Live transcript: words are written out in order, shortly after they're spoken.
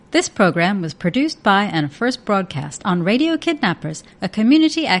This program was produced by and first broadcast on Radio Kidnappers, a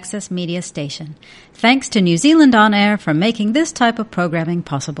community access media station. Thanks to New Zealand On Air for making this type of programming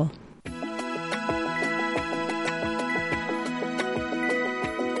possible.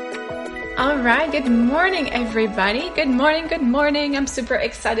 All right, good morning, everybody. Good morning. I'm super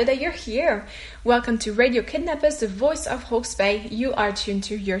excited that you're here. Welcome to Radio Kidnappers, the voice of Hawke's Bay. You are tuned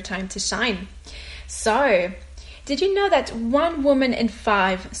to Your Time to Shine. So, did you know that 1 woman in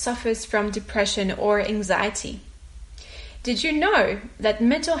 5 suffers from depression or anxiety? Did you know that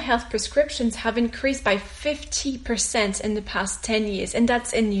mental health prescriptions have increased by 50% in the past 10 years, and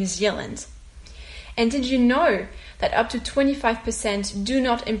that's in New Zealand? And did you know that up to 25% do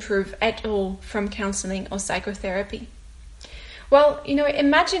not improve at all from counseling or psychotherapy? Well,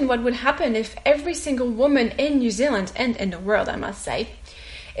 imagine what would happen if every single woman in New Zealand, and in the world, I must say,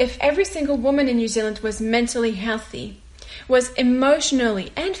 if every single woman in New Zealand was mentally healthy, was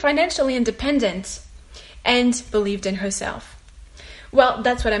emotionally and financially independent, and believed in herself. Well,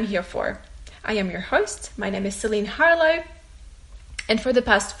 that's what I'm here for. I am your host. My name is Celine Harlow. And for the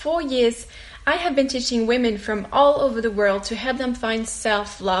past 4 years, I have been teaching women from all over the world to help them find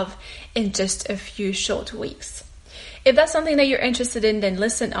self-love in just a few short weeks. If that's something that you're interested in, then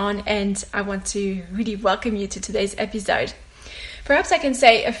listen on, and I want to really welcome you to today's episode. Perhaps I can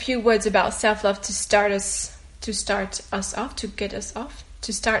say a few words about self-love to start us off, to get us off,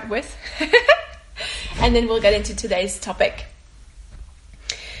 to start with, and then we'll get into today's topic.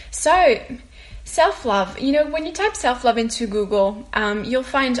 So, self-love, when you type self-love into Google, you'll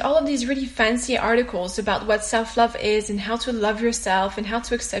find all of these really fancy articles about what self-love is and how to love yourself and how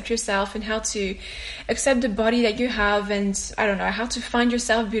to accept yourself and how to accept the body that you have and, how to find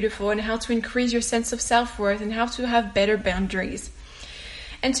yourself beautiful and how to increase your sense of self-worth and how to have better boundaries.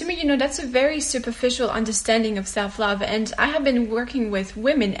 And to me, that's a very superficial understanding of self-love, and I have been working with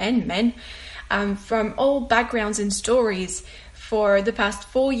women and men from all backgrounds and stories for the past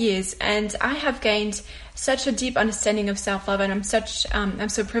 4 years, and I have gained such a deep understanding of self-love, and I'm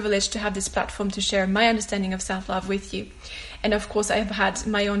so privileged to have this platform to share my understanding of self-love with you. And of course, I have had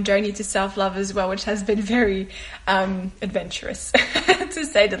my own journey to self-love as well, which has been very adventurous, to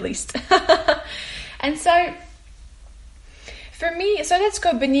say the least. And so, for me, let's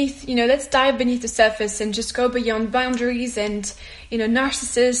go beneath, let's dive beneath the surface and just go beyond boundaries and,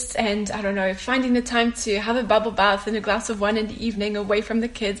 narcissists and, finding the time to have a bubble bath and a glass of wine in the evening away from the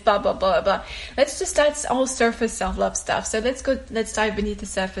kids, blah, blah, blah, blah. That's all surface self-love stuff. So let's dive beneath the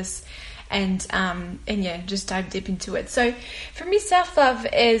surface and just dive deep into it. So for me, self-love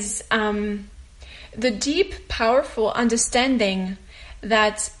is the deep, powerful understanding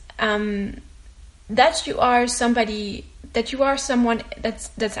that you are somebody, that you are someone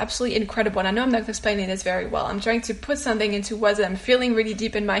that's absolutely incredible. And I know I'm not explaining this very well. I'm trying to put something into words that I'm feeling really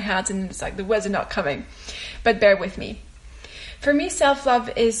deep in my heart, and it's like the words are not coming. But bear with me. For me,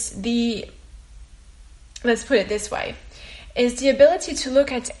 self-love is let's put it this way, is the ability to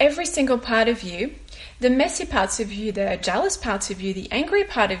look at every single part of you, the messy parts of you, the jealous parts of you, the angry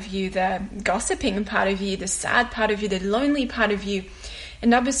part of you, the gossiping part of you, the sad part of you, the lonely part of you,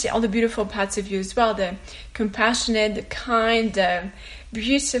 and obviously all the beautiful parts of you as well, the compassionate, the kind, the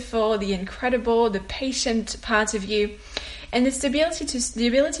beautiful, the incredible, the patient part of you. And it's the ability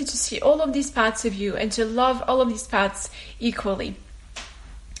to see all of these parts of you and to love all of these parts equally.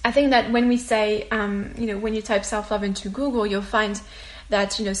 I think that when we say, when you type self-love into Google, you'll find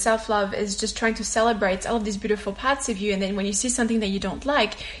that, self-love is just trying to celebrate all of these beautiful parts of you. And then when you see something that you don't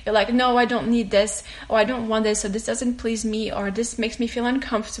like, you're like, no, I don't need this, or I don't want this, or this doesn't please me, or this makes me feel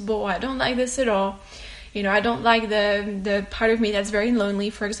uncomfortable, or I don't like this at all. I don't like the part of me that's very lonely,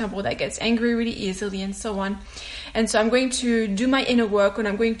 for example, that gets angry really easily and so on. And so I'm going to do my inner work, and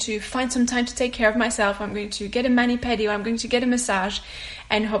I'm going to find some time to take care of myself. I'm going to get a mani-pedi, or I'm going to get a massage.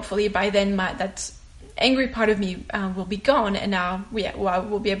 And hopefully by then that angry part of me will be gone, and now I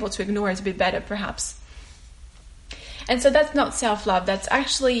will be able to ignore it a bit better, perhaps. And so that's not self-love. That's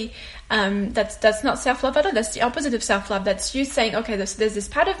actually that's not self-love at all. That's the opposite of self-love. That's you saying, okay, there's this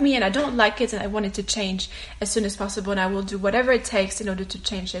part of me and I don't like it and I want it to change as soon as possible, and I will do whatever it takes in order to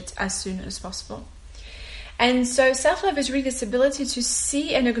change it as soon as possible. And so self-love is really this ability to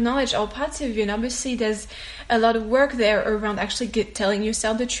see and acknowledge all parts of you. And obviously there's a lot of work there around actually telling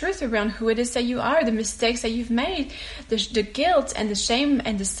yourself the truth around who it is that you are, the mistakes that you've made, the guilt and the shame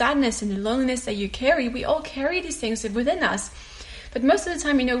and the sadness and the loneliness that you carry. We all carry these things within us. But most of the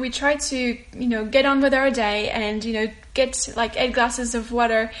time, we try to, get on with our day and, get like 8 glasses of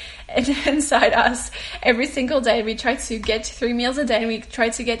water inside us every single day. We try to get 3 meals a day, and we try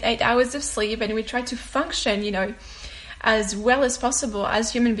to get 8 hours of sleep, and we try to function, as well as possible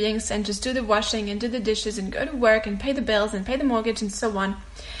as human beings and just do the washing and do the dishes and go to work and pay the bills and pay the mortgage and so on.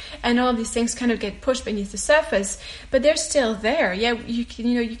 And all of these things kind of get pushed beneath the surface, but they're still there. Yeah, you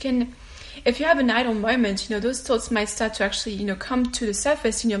can, if you have an idle moment, those thoughts might start to actually, come to the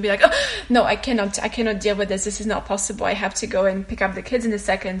surface, and you'll be like, oh, no, I cannot deal with this. This is not possible. I have to go and pick up the kids in a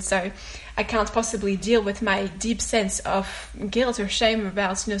second. So I can't possibly deal with my deep sense of guilt or shame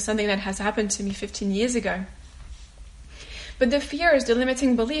about, something that has happened to me 15 years ago. But the fears, the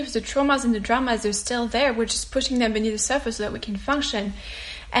limiting beliefs, the traumas and the dramas, they're still there. We're just pushing them beneath the surface so that we can function.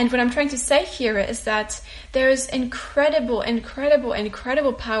 And what I'm trying to say here is that there is incredible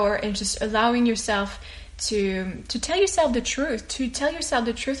power in just allowing yourself to tell yourself the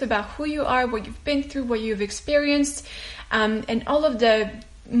truth about who you are, what you've been through, what you've experienced, and all of the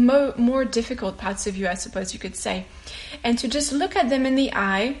more difficult parts of you, I suppose you could say. And to just look at them in the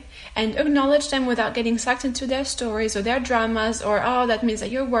eye and acknowledge them without getting sucked into their stories or their dramas, or, oh, that means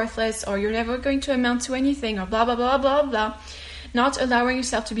that you're worthless, or you're never going to amount to anything, or blah, blah, blah, blah, blah. Not allowing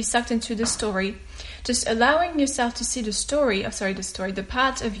yourself to be sucked into the story, just allowing yourself to see the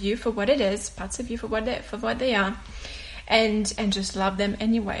part of you for what it is, parts of you for what they are, and just love them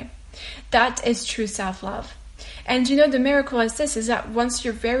anyway. That is true self-love. And the miracle is this, is that once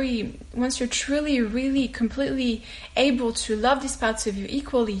you're truly, really, completely able to love these parts of you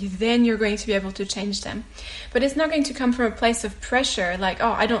equally, then you're going to be able to change them. But it's not going to come from a place of pressure, like,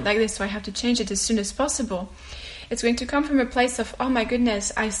 oh, I don't like this, so I have to change it as soon as possible. It's going to come from a place of, oh my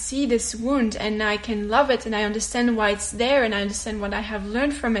goodness, I see this wound and I can love it, and I understand why it's there, and I understand what I have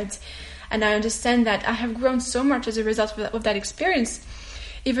learned from it, and I understand that I have grown so much as a result of that experience,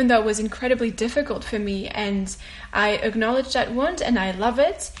 even though it was incredibly difficult for me. And I acknowledge that wound and I love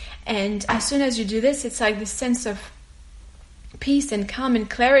it. And as soon as you do this, it's like this sense of peace and calm and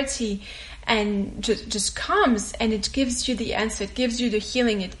clarity, and just comes, and it gives you the answer, it gives you the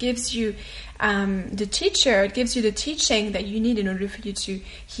healing, it gives you the teacher, it gives you the teaching that you need in order for you to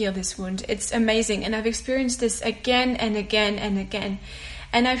heal this wound. It's amazing, and I've experienced this again and again and again.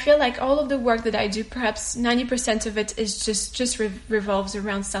 And I feel like all of the work that I do, perhaps 90% of it is just revolves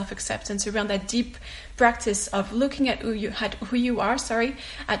around self-acceptance, around that deep practice of looking at who you are,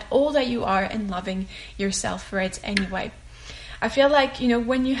 at all that you are, and loving yourself for it anyway. I feel like,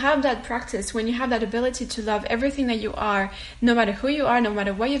 when you have that practice, when you have that ability to love everything that you are, no matter who you are, no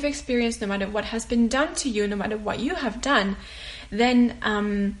matter what you've experienced, no matter what has been done to you, no matter what you have done, then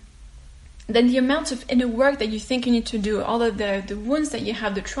the amount of inner work that you think you need to do, all of the wounds that you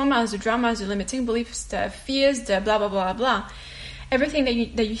have, the traumas, the dramas, the limiting beliefs, the fears, the blah, blah, blah, blah, everything that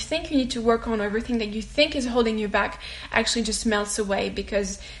you think you need to work on, or everything that you think is holding you back, actually just melts away,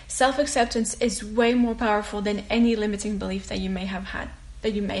 because self-acceptance is way more powerful than any limiting belief that you may have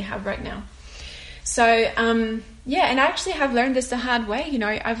right now. So, and I actually have learned this the hard way.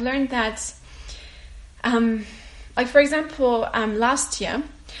 I've learned that, like, for example, last year,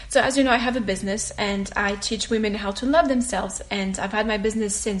 so as you know, I have a business and I teach women how to love themselves, and I've had my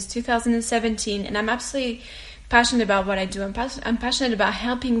business since 2017, and I'm absolutely passionate about what I do. I'm passionate about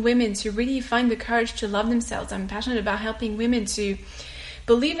helping women to really find the courage to love themselves. I'm passionate about helping women to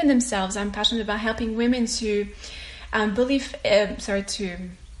believe in themselves. I'm passionate about helping women to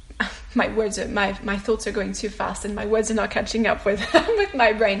my thoughts are going too fast and my words are not catching up with with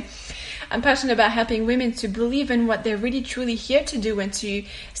my brain. I'm passionate about helping women to believe in what they're really truly here to do, and to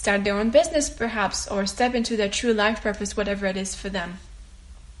start their own business perhaps, or step into their true life purpose, whatever it is for them.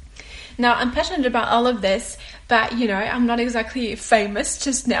 Now, I'm passionate about all of this, but, I'm not exactly famous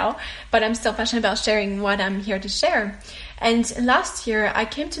just now, but I'm still passionate about sharing what I'm here to share. And last year, I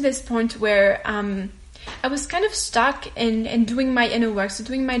came to this point where I was kind of stuck in doing my inner work, so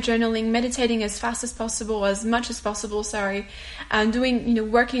doing my journaling, meditating as fast as possible, as much as possible,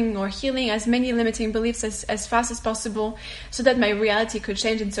 doing, working or healing as many limiting beliefs as fast as possible, so that my reality could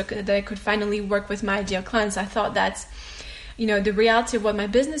change, and so that I could finally work with my ideal clients. I thought that the reality of what my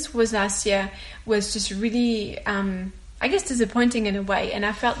business was last year was just really, disappointing in a way. And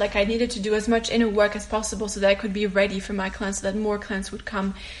I felt like I needed to do as much inner work as possible so that I could be ready for my clients, so that more clients would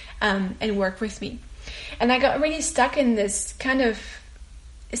come and work with me. And I got really stuck in this kind of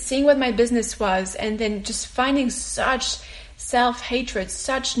seeing what my business was, and then just finding such self-hatred,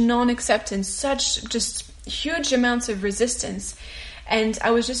 such non-acceptance, such just huge amounts of resistance. And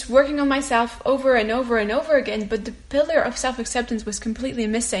I was just working on myself over and over and over again, but the pillar of self-acceptance was completely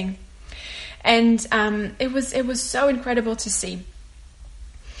missing. And it was so incredible to see.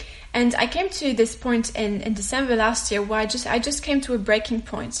 And I came to this point in December last year where I just came to a breaking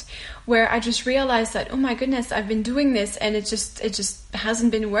point where I just realized that, oh my goodness, I've been doing this and it just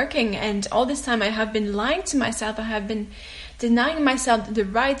hasn't been working. And all this time I have been lying to myself. I have been denying myself the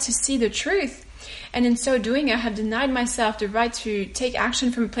right to see the truth. And in so doing, I have denied myself the right to take action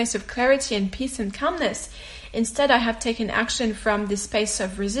from a place of clarity and peace and calmness. Instead, I have taken action from this space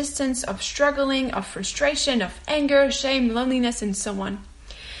of resistance, of struggling, of frustration, of anger, shame, loneliness, and so on.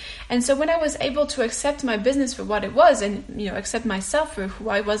 And so when I was able to accept my business for what it was and, accept myself for who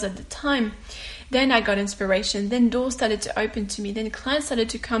I was at the time, then I got inspiration. Then doors started to open to me. Then clients started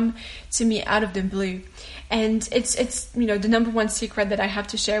to come to me out of the blue. And it's the number one secret that I have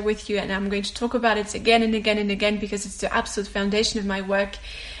to share with you. And I'm going to talk about it again and again and again because it's the absolute foundation of my work.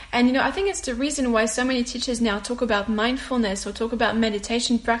 And, I think it's the reason why so many teachers now talk about mindfulness or talk about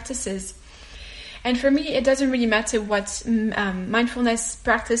meditation practices. And for me, it doesn't really matter what mindfulness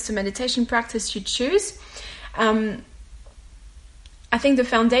practice or meditation practice you choose. I think the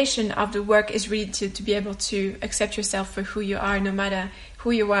foundation of the work is really to be able to accept yourself for who you are, no matter who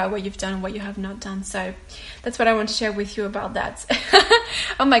you are, what you've done, what you have not done. So that's what I want to share with you about that.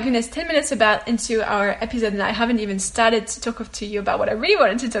 Oh my goodness, 10 minutes into our episode and I haven't even started to talk to you about what I really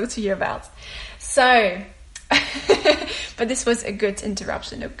wanted to talk to you about. So, but this was a good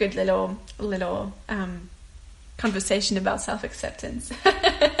interruption, a good little conversation about self-acceptance.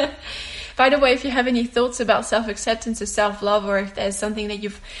 By the way, if you have any thoughts about self-acceptance or self-love, or if there's something that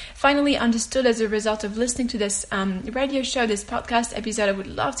you've finally understood as a result of listening to this radio show, this podcast episode, I would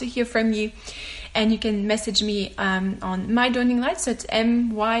love to hear from you. And you can message me on My Dawning Light, so it's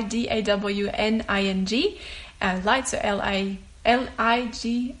MYDAWNING, light, so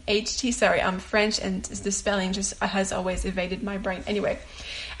LIGHT. Sorry, I'm French and the spelling just has always evaded my brain. Anyway,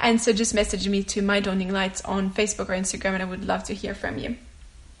 and so just message me to My Dawning Light on Facebook or Instagram and I would love to hear from you.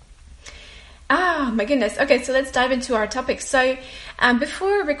 Ah, my goodness. Okay, so let's dive into our topic. So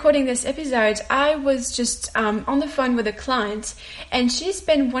before recording this episode, I was just on the phone with a client and she's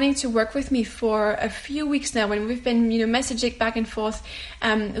been wanting to work with me for a few weeks now, and we've been, messaging back and forth,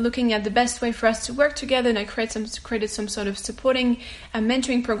 looking at the best way for us to work together. And I created some sort of supporting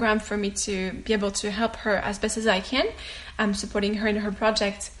mentoring program for me to be able to help her as best as I can, supporting her in her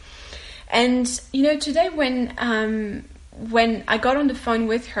project. And, today when I got on the phone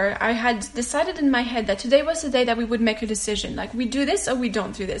with her, I had decided in my head that today was the day that we would make a decision. Like, we do this or we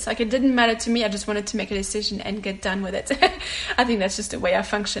don't do this. Like, it didn't matter to me. I just wanted to make a decision and get done with it. I think that's just the way I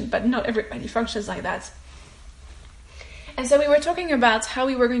function, but not everybody functions like that. And so we were talking about how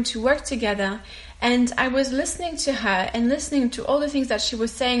we were going to work together, and I was listening to her and listening to all the things that she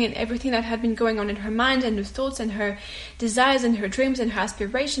was saying and everything that had been going on in her mind and her thoughts and her desires and her dreams and her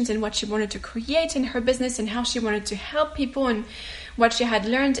aspirations and what she wanted to create in her business and how she wanted to help people and what she had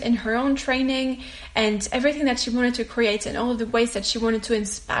learned in her own training and everything that she wanted to create and all of the ways that she wanted to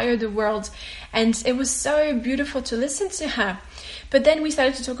inspire the world. And it was so beautiful to listen to her. But then we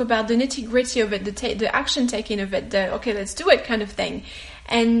started to talk about the nitty-gritty of it, the action taking of it, the okay, let's do it kind of thing.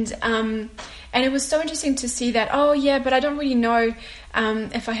 And it was so interesting to see that, oh yeah, but I don't really know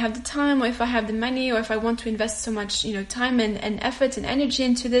if I have the time or if I have the money or if I want to invest so much, time and effort and energy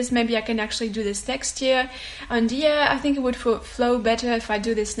into this. Maybe I can actually do this next year. And yeah, I think it would flow better if I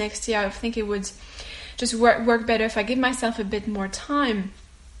do this next year. I think it would just work better if I give myself a bit more time.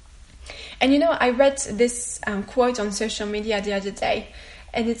 And I read this quote on social media the other day,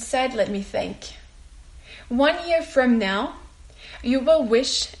 and it said, let me think, 1 year from now, you will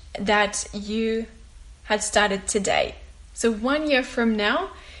wish that you had started today. So 1 year from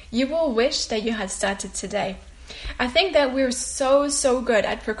now, you will wish that you had started today. I think that we're so good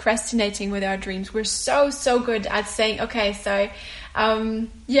at procrastinating with our dreams. We're so good at saying, okay, so so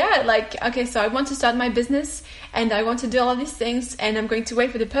I want to start my business and I want to do all of these things, and I'm going to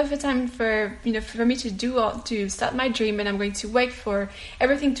wait for the perfect time for me to start my dream, and I'm going to wait for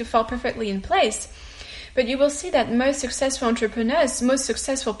everything to fall perfectly in place. But you will see that most successful entrepreneurs, most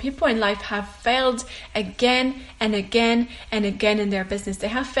successful people in life have failed again and again and again in their business. They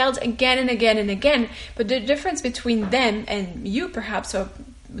have failed again and again and again. But the difference between them and you, perhaps, or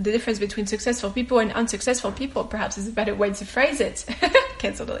the difference between successful people and unsuccessful people, perhaps is a better way to phrase it,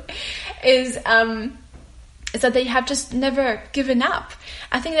 is that they have just never given up.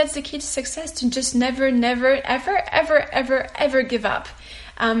 I think that's the key to success, to just never, ever give up.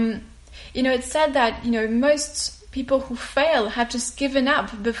 It's said that, most people who fail have just given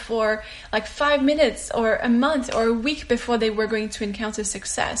up before, like 5 minutes or a month or a week before they were going to encounter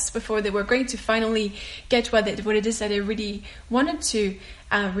success, before they were going to finally get what it is that they really wanted to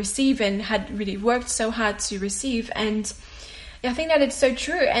receive and had really worked so hard to receive. And I think that it's so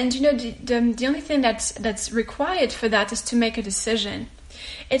true. And the only thing that's required for that is to make a decision.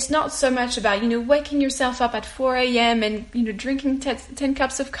 It's not so much about, waking yourself up at 4 a.m. and, drinking 10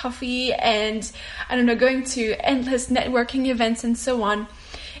 cups of coffee and, going to endless networking events and so on.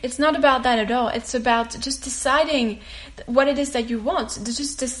 It's not about that at all. It's about just deciding what it is that you want.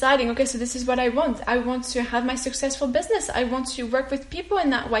 Just deciding, okay, so this is what I want. I want to have my successful business. I want to work with people in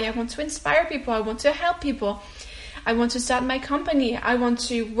that way. I want to inspire people. I want to help people. I want to start my company. I want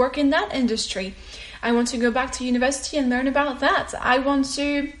to work in that industry. I want to go back to university and learn about that. I want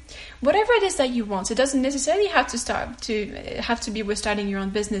to, whatever it is that you want. It doesn't necessarily have to be with starting your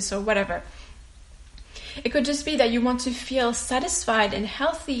own business or whatever. It could just be that you want to feel satisfied and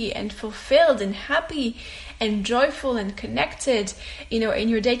healthy and fulfilled and happy and joyful and connected, in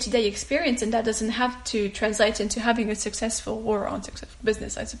your day-to-day experience. And that doesn't have to translate into having a successful or unsuccessful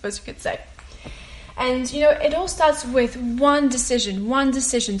business, I suppose you could say. And, it all starts with one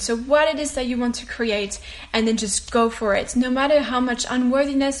decision. So what it is that you want to create, and then just go for it, no matter how much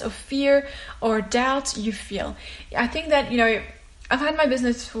unworthiness or fear or doubt you feel. I think that, I've had my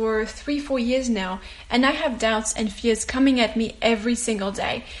business for 3-4 years now, and I have doubts and fears coming at me every single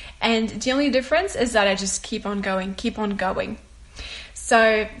day. And the only difference is that I just keep on going.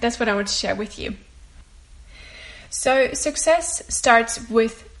 So that's what I want to share with you. So success starts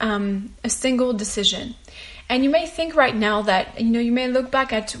with a single decision. And you may think right now that, you may look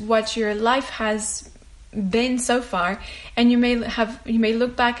back at what your life has been so far, and you may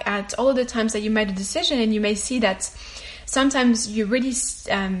look back at all of the times that you made a decision, and you may see that sometimes you really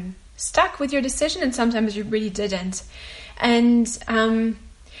stuck with your decision and sometimes you really didn't. And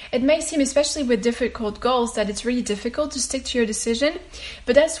it may seem, especially with difficult goals, that it's really difficult to stick to your decision,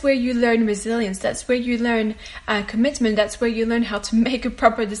 but that's where you learn resilience. That's where you learn commitment. That's where you learn how to make a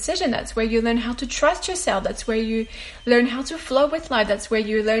proper decision. That's where you learn how to trust yourself. That's where you learn how to flow with life. That's where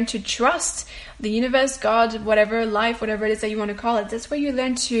you learn to trust the universe, God, whatever, life, whatever it is that you want to call it. That's where you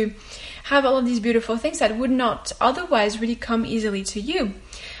learn to have all of these beautiful things that would not otherwise really come easily to you.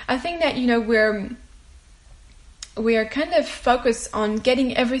 I think that, we are kind of focused on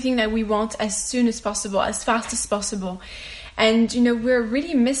getting everything that we want as soon as possible, as fast as possible. And, we're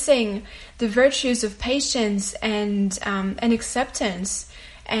really missing the virtues of patience and acceptance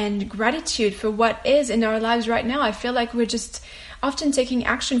and gratitude for what is in our lives right now. I feel like we're just often taking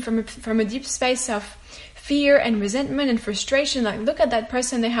action from a deep space of fear and resentment and frustration, like, look at that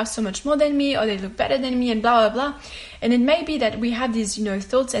person, they have so much more than me, or they look better than me, and blah, blah, blah. And it may be that we have these,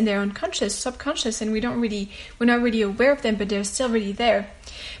 thoughts, and they're unconscious, subconscious, and we're not really aware of them, but they're still really there.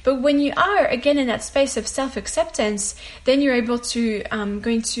 But when you are, again, in that space of self-acceptance, then you're able to,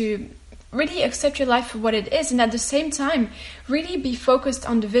 going to really accept your life for what it is, and at the same time, really be focused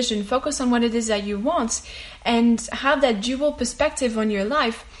on the vision, focus on what it is that you want, and have that dual perspective on your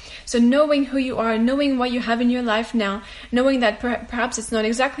life. So knowing who you are, knowing what you have in your life now, knowing that perhaps it's not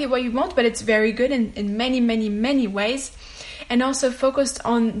exactly what you want, but it's very good in many, many, many ways. And also focused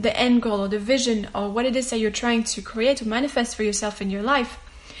on the end goal or the vision or what it is that you're trying to create or manifest for yourself in your life.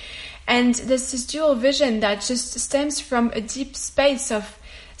 And there's this dual vision that just stems from a deep space of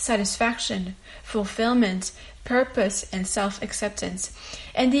satisfaction, fulfillment, purpose, and self-acceptance.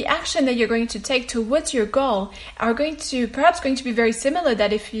 And the action that you're going to take towards your goal are going to be very similar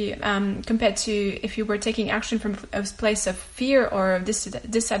that if you compared to if you were taking action from a place of fear or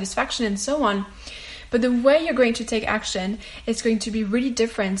dissatisfaction and so on. But the way you're going to take action is going to be really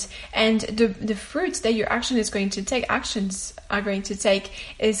different, and the fruits that your actions are going to take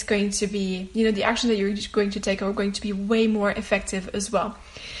is going to be, the actions that you're going to take are going to be way more effective as well.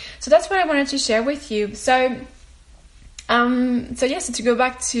 So that's what I wanted to share with you. So to go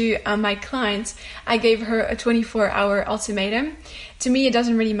back to my client, I gave her a 24-hour ultimatum. To me, it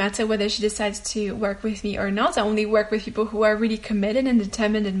doesn't really matter whether she decides to work with me or not. I only work with people who are really committed and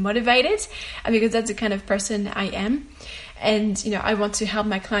determined and motivated, because that's the kind of person I am. And, I want to help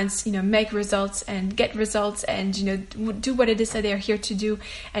my clients, make results and get results and, do what it is that they're here to do,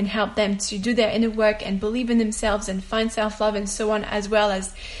 and help them to do their inner work and believe in themselves and find self-love and so on, as well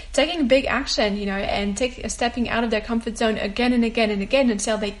as taking big action, and stepping out of their comfort zone again and again and again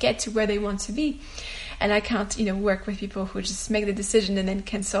until they get to where they want to be. And I can't, work with people who just make the decision and then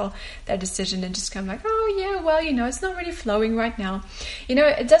cancel their decision and just come like, oh yeah, well, it's not really flowing right now.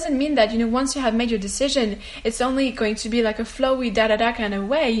 It doesn't mean that, once you have made your decision, it's only going to be like a flowy da-da-da kind of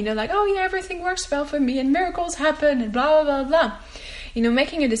way, like, oh yeah, everything works well for me and miracles happen and blah, blah, blah, blah.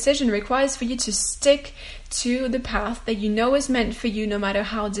 Making a decision requires for you to stick to the path that is meant for you, no matter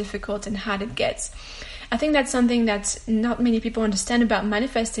how difficult and hard it gets. I think that's something that not many people understand about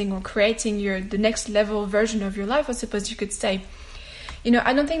manifesting or creating the next level version of your life, I suppose you could say. You know,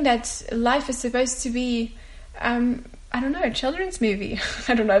 I don't think that life is supposed to be, I don't know, a children's movie.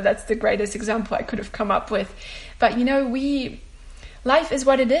 I don't know if that's the greatest example I could have come up with. But, you know, life is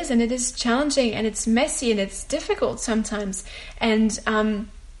what it is, and it is challenging, and it's messy, and it's difficult sometimes. And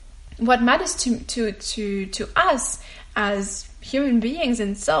what matters to us as human beings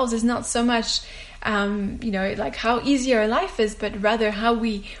and souls is not so much, like how easy our life is, but rather how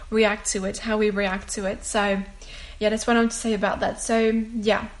we react to it, So, yeah, that's what I want to say about that. So,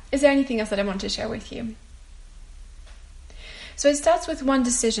 yeah, is there anything else that I want to share with you? So it starts with one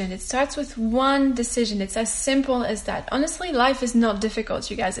decision. It's as simple as that. Honestly, life is not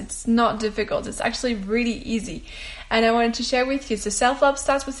difficult, you guys. It's not difficult. It's actually really easy. And I wanted to share with you. So self-love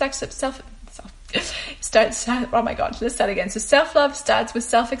starts with oh my God, let's start again. So self-love starts with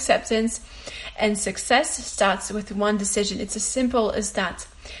self-acceptance, and success starts with one decision. It's as simple as that.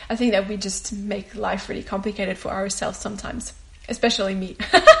 I think that we just make life really complicated for ourselves sometimes, especially me.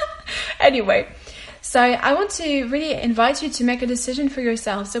 Anyway. So I want to really invite you to make a decision for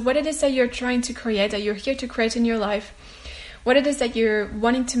yourself. So what it is that you're trying to create, that you're here to create in your life, what it is that you're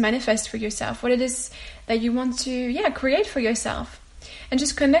wanting to manifest for yourself, what it is that you want to, create for yourself. And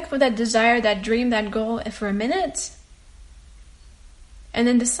just connect with that desire, that dream, that goal for a minute. And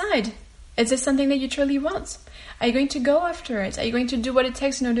then decide, is this something that you truly want? Are you going to go after it? Are you going to do what it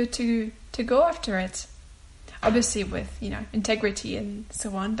takes in order to go after it? Obviously with, integrity and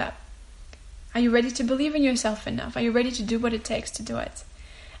so on, but are you ready to believe in yourself enough? Are you ready to do what it takes to do it?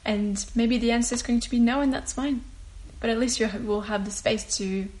 And maybe the answer is going to be no, and that's fine. But at least you will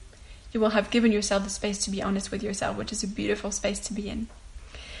have given yourself the space to be honest with yourself, which is a beautiful space to be in.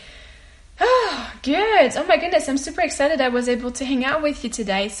 Oh, good. Oh my goodness, I'm super excited I was able to hang out with you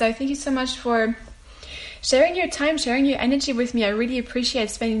today. So thank you so much for sharing your time, sharing your energy with me. I really appreciate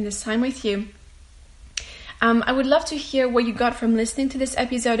spending this time with you. I would love to hear what you got from listening to this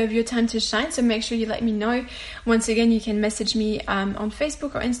episode of Your Time to Shine, so make sure you let me know. Once again, you can message me on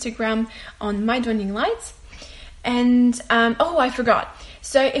Facebook or Instagram on My Dawning Light. And, I forgot.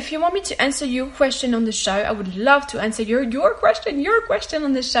 So if you want me to answer your question on the show, I would love to answer your question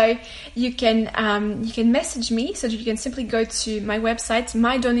on the show. You can message me, so you can simply go to my website,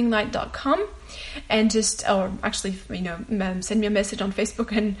 mydawninglight.com. And send me a message on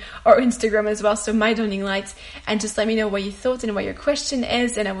Facebook or Instagram as well. So My Dawning Light, and just let me know what you thought and what your question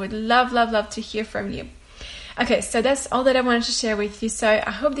is. And I would love, love, love to hear from you. Okay, so that's all that I wanted to share with you. So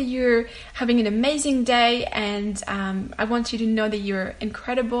I hope that you're having an amazing day, and I want you to know that you're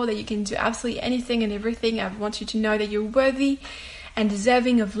incredible, that you can do absolutely anything and everything. I want you to know that you're worthy and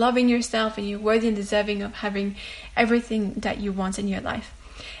deserving of loving yourself, and you're worthy and deserving of having everything that you want in your life.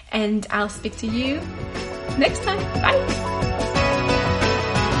 And I'll speak to you next time. Bye.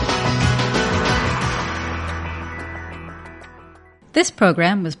 This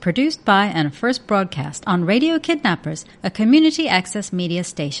program was produced by and first broadcast on Radio Kidnappers, a community access media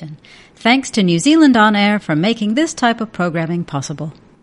station. Thanks to New Zealand On Air for making this type of programming possible.